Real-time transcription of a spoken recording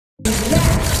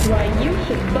That's why you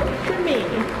should vote for me.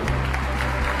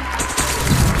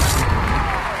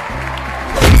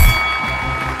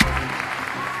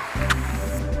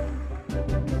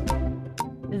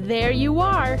 There you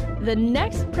are, the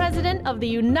next President of the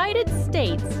United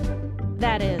States.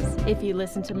 That is, if you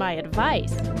listen to my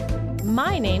advice.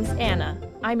 My name's Anna.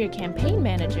 I'm your campaign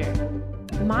manager.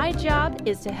 My job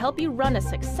is to help you run a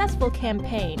successful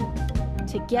campaign.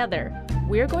 Together,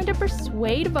 we're going to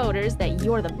persuade voters that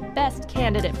you're the best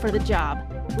candidate for the job.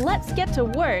 Let's get to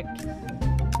work.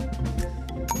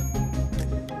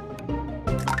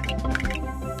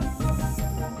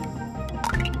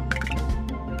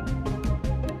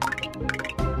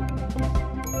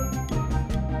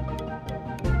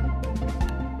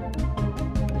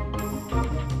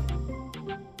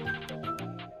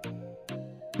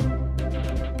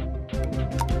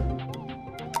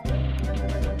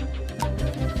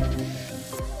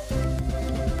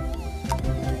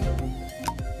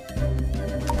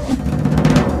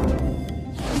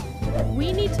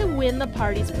 Win the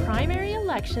party's primary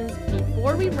elections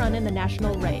before we run in the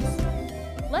national race.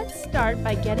 Let's start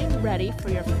by getting ready for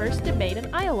your first debate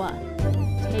in Iowa.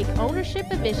 Take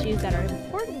ownership of issues that are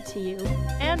important to you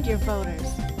and your voters.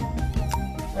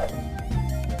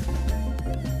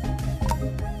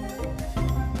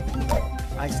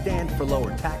 I stand for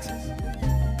lower taxes.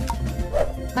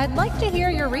 I'd like to hear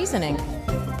your reasoning.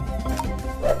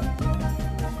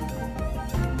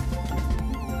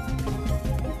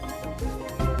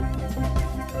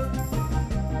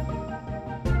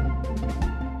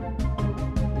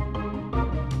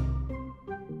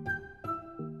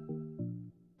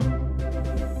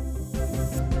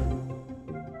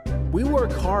 We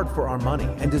work hard for our money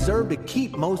and deserve to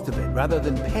keep most of it rather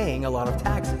than paying a lot of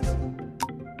taxes.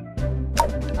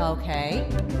 Okay,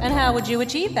 and how would you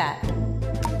achieve that?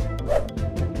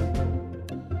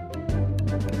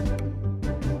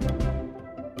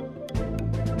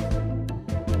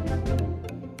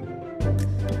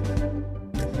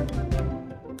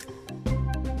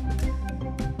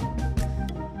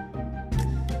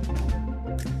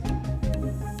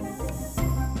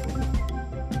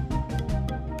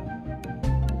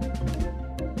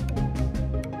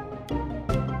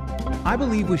 I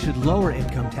believe we should lower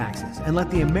income taxes and let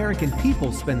the American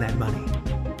people spend that money.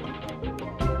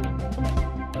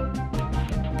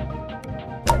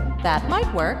 That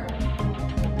might work.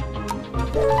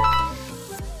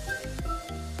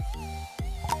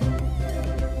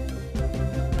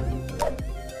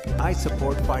 I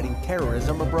support fighting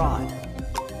terrorism abroad.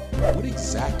 What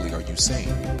exactly are you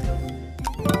saying?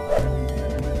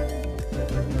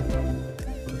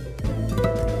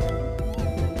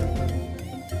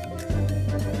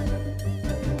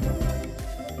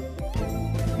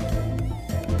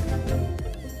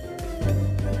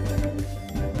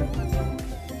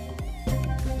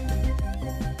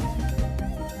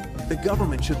 The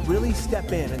government should really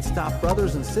step in and stop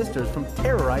brothers and sisters from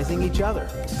terrorizing each other.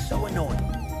 It's so annoying.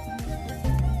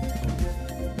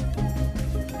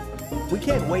 We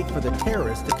can't wait for the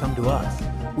terrorists to come to us.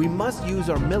 We must use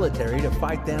our military to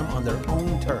fight them on their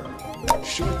own turf.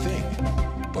 Sure thing.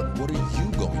 But what are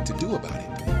you going to do about it?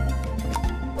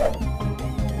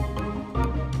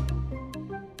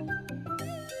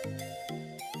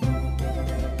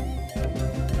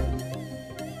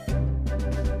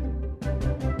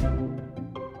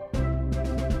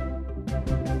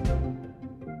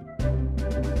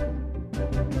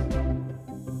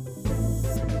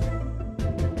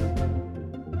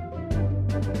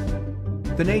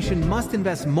 The nation must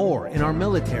invest more in our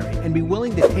military and be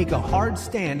willing to take a hard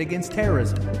stand against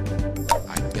terrorism.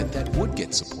 I bet that would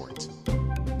get support.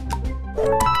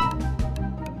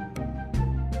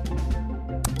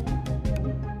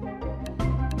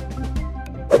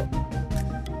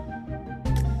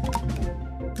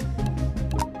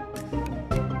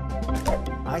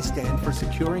 I stand for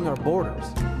securing our borders.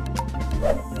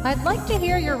 I'd like to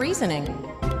hear your reasoning.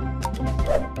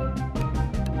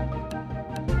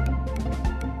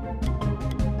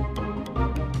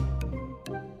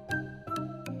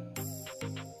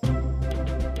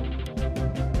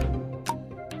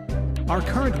 Our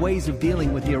current ways of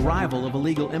dealing with the arrival of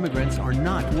illegal immigrants are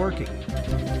not working.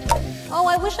 Oh,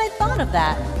 I wish I'd thought of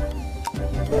that.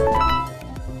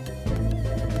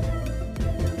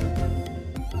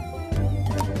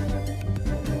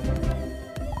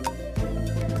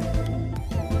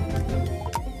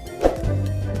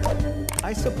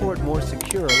 I support more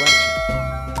secure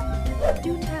elections.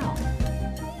 Do tell.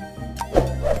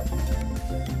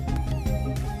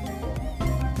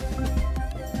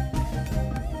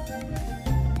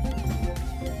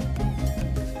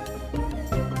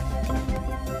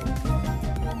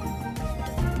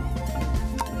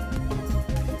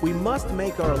 We must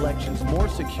make our elections more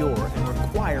secure and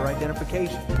require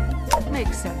identification.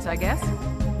 Makes sense, I guess.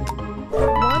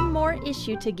 One more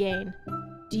issue to gain.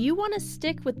 Do you want to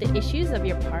stick with the issues of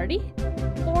your party?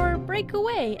 Or break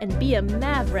away and be a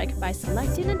maverick by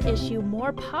selecting an issue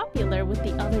more popular with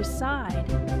the other side?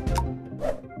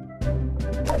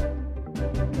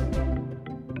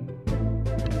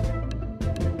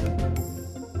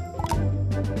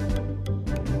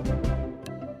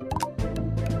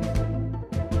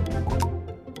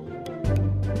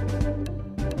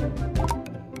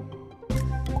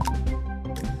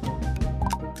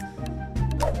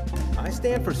 I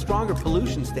stand for stronger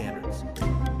pollution standards.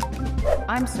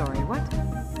 I'm sorry, what?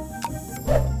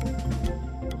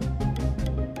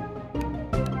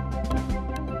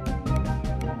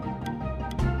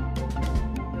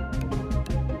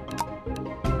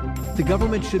 The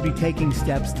government should be taking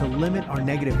steps to limit our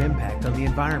negative impact on the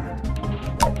environment.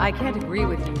 I can't agree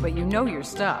with you, but you know your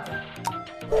stuff.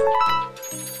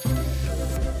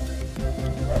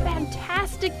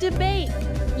 Fantastic debate!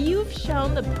 You've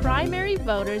shown the primary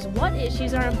voters what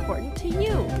issues are important to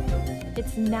you.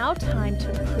 It's now time to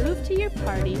prove to your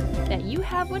party that you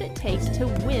have what it takes to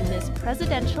win this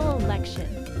presidential election.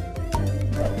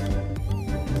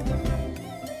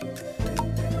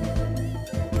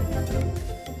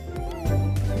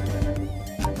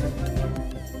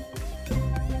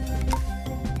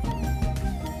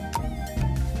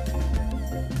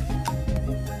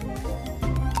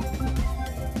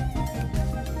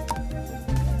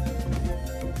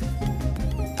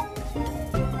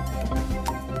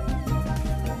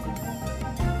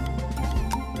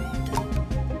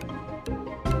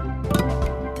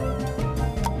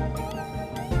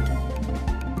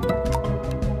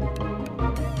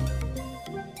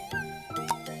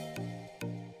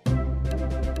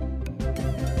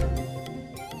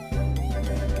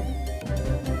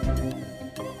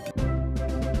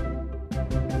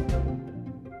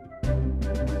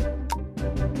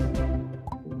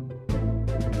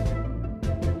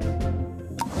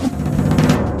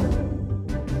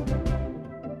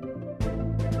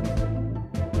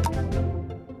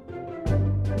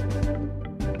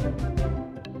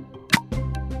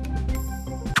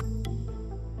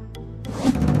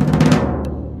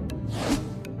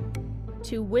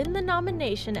 To win the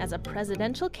nomination as a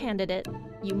presidential candidate,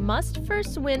 you must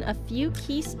first win a few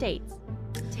key states.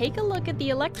 Take a look at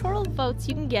the electoral votes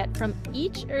you can get from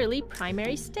each early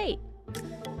primary state.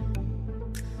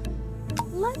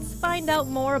 Let's find out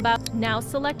more about. Now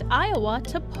select Iowa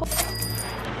to poll.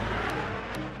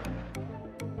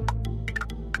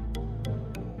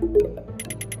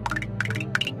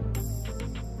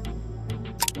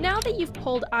 Now that you've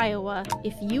polled Iowa,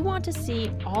 if you want to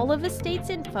see all of the state's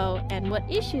info and what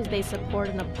issues they support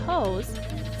and oppose,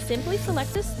 simply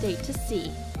select a state to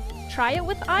see. Try it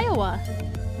with Iowa.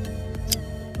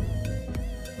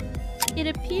 It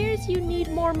appears you need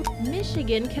more.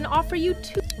 Michigan can offer you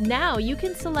 2. Now you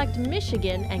can select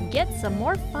Michigan and get some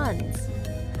more funds.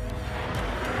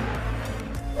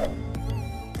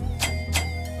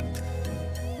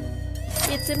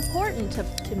 It's important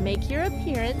to make your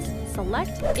appearance.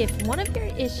 Select if one of your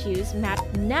issues matter.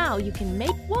 Now you can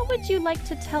make. What would you like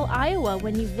to tell Iowa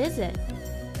when you visit?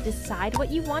 Decide what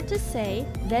you want to say,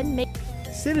 then make.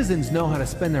 Citizens know how to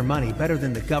spend their money better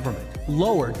than the government.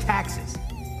 Lower taxes.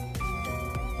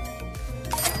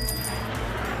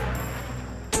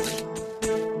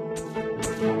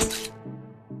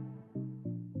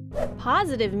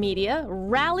 Positive media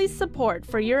rallies support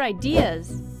for your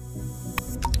ideas.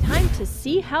 Time to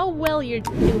see how well your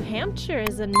New Hampshire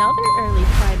is another early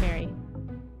primary.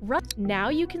 Now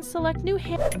you can select New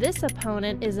Hampshire. This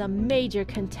opponent is a major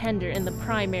contender in the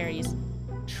primaries.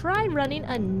 Try running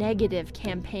a negative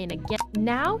campaign again.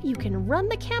 Now you can run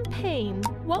the campaign.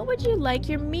 What would you like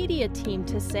your media team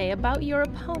to say about your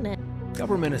opponent?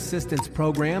 Government assistance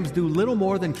programs do little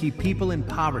more than keep people in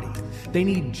poverty. They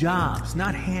need jobs,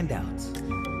 not handouts.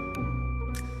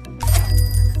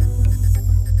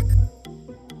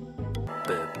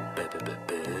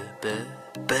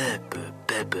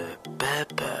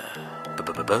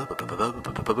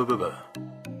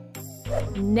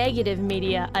 Negative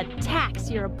media attacks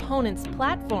your opponent's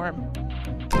platform.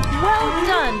 Well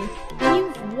done!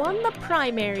 You've won the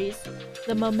primaries.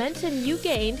 The momentum you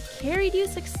gained carried you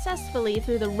successfully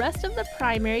through the rest of the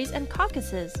primaries and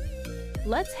caucuses.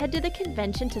 Let's head to the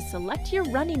convention to select your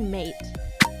running mate.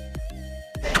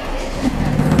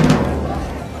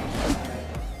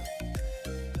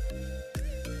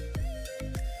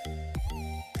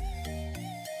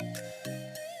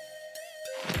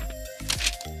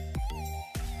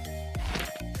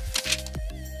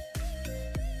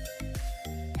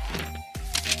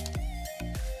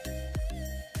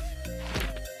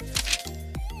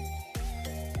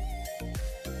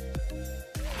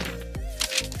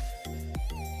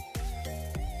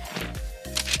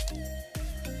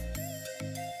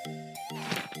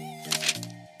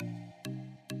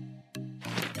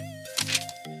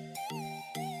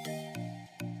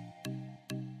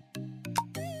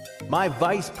 my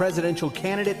vice presidential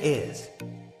candidate is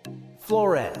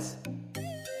Flores.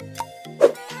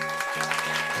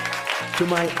 To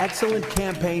my excellent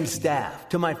campaign staff,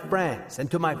 to my friends,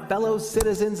 and to my fellow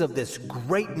citizens of this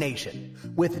great nation,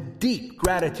 with deep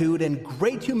gratitude and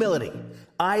great humility,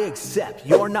 I accept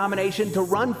your nomination to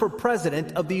run for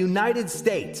President of the United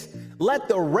States. Let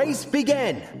the race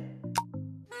begin!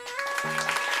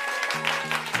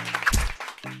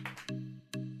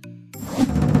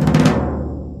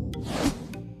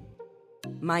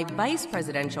 My vice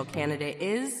presidential candidate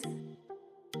is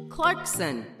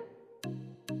Clarkson.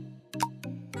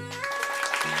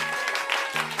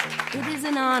 It is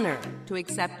an honor to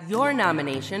accept your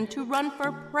nomination to run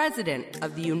for President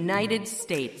of the United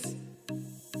States.